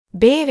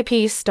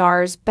BIP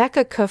stars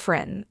Becca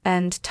Kufrin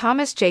and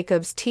Thomas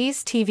Jacobs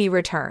tease TV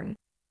return.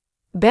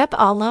 BIP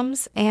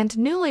alums and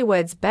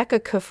newlyweds Becca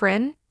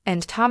Kufrin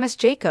and Thomas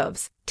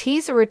Jacobs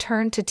tease a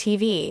return to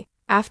TV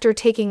after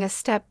taking a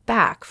step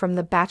back from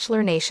the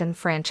Bachelor Nation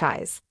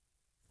franchise.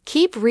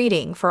 Keep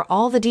reading for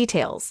all the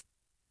details.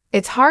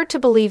 It's hard to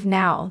believe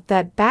now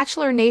that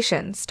Bachelor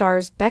Nation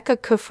stars Becca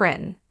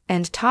Kufrin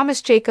and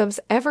Thomas Jacobs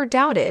ever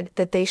doubted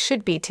that they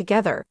should be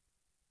together.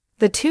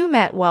 The two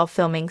met while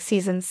filming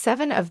Season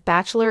 7 of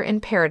Bachelor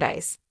in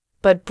Paradise,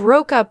 but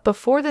broke up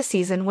before the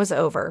season was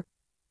over.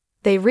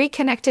 They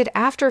reconnected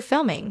after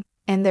filming,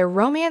 and their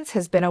romance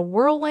has been a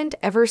whirlwind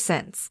ever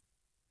since.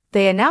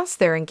 They announced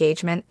their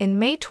engagement in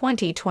May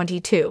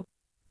 2022,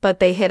 but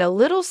they hit a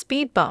little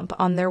speed bump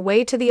on their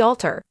way to the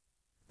altar.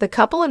 The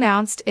couple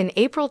announced in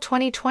April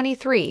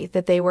 2023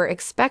 that they were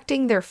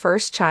expecting their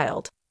first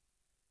child.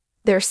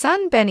 Their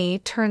son Benny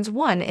turns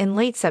 1 in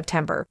late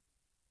September.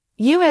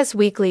 US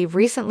Weekly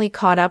recently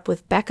caught up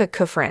with Becca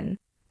Kufrin,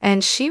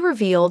 and she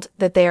revealed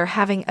that they are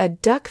having a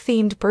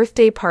duck-themed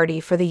birthday party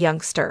for the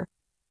youngster.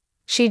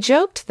 She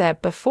joked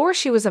that before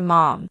she was a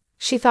mom,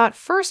 she thought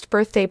first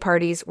birthday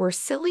parties were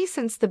silly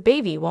since the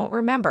baby won't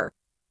remember.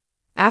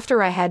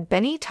 "After I had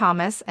Benny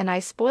Thomas and I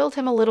spoiled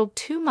him a little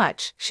too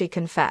much," she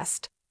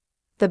confessed.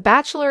 The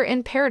Bachelor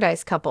in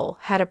Paradise couple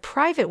had a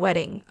private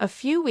wedding a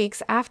few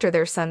weeks after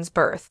their son's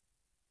birth.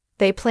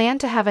 They plan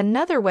to have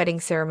another wedding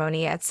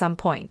ceremony at some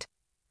point.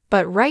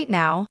 But right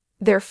now,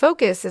 their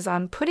focus is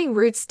on putting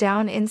roots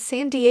down in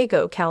San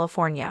Diego,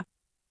 California.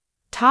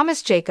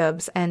 Thomas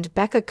Jacobs and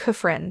Becca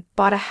Kufrin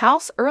bought a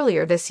house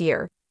earlier this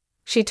year.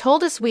 She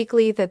told Us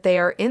Weekly that they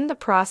are in the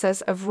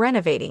process of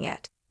renovating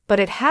it, but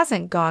it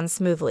hasn't gone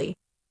smoothly.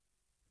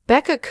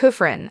 Becca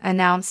Kufrin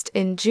announced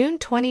in June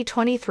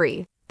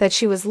 2023 that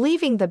she was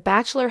leaving the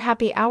Bachelor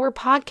Happy Hour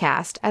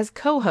podcast as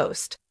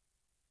co-host.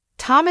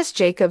 Thomas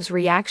Jacobs'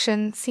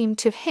 reaction seemed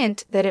to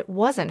hint that it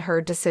wasn't her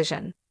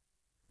decision.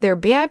 Their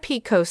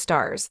BIP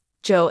co-stars,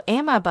 Joe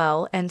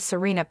Amabel and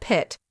Serena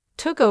Pitt,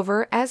 took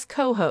over as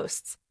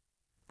co-hosts.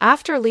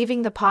 After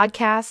leaving the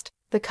podcast,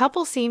 the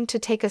couple seemed to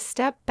take a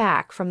step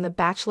back from the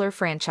Bachelor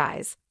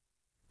franchise.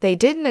 They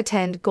didn't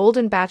attend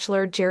Golden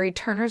Bachelor Jerry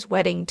Turner's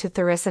wedding to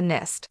Theresa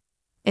Nist.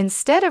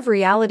 Instead of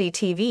reality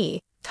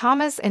TV,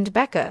 Thomas and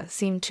Becca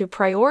seemed to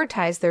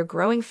prioritize their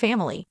growing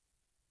family.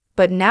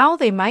 But now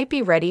they might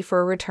be ready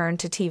for a return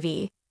to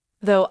TV,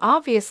 though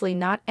obviously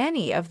not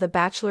any of the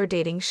Bachelor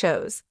dating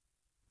shows.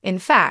 In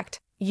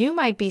fact, you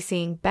might be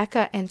seeing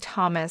Becca and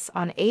Thomas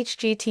on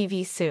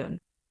HGTV soon.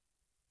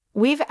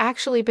 We've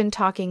actually been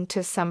talking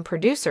to some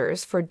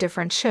producers for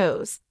different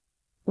shows.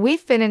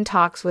 We've been in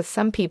talks with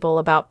some people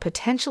about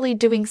potentially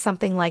doing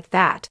something like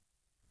that.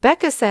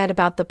 Becca said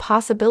about the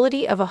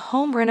possibility of a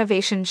home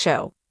renovation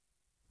show.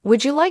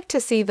 Would you like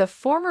to see the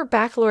former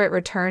Bachelorette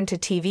return to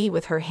TV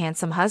with her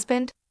handsome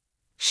husband?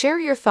 Share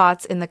your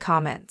thoughts in the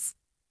comments.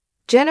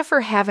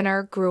 Jennifer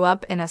Havener grew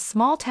up in a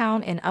small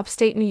town in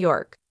upstate New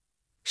York.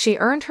 She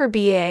earned her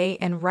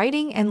BA in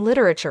Writing and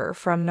Literature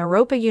from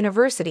Naropa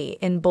University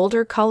in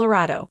Boulder,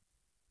 Colorado.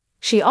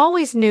 She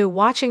always knew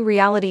watching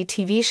reality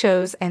TV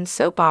shows and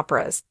soap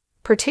operas,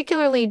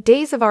 particularly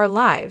Days of Our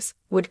Lives,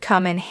 would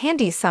come in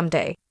handy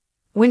someday.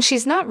 When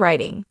she's not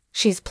writing,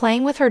 she's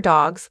playing with her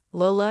dogs,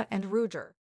 Lola and Ruger.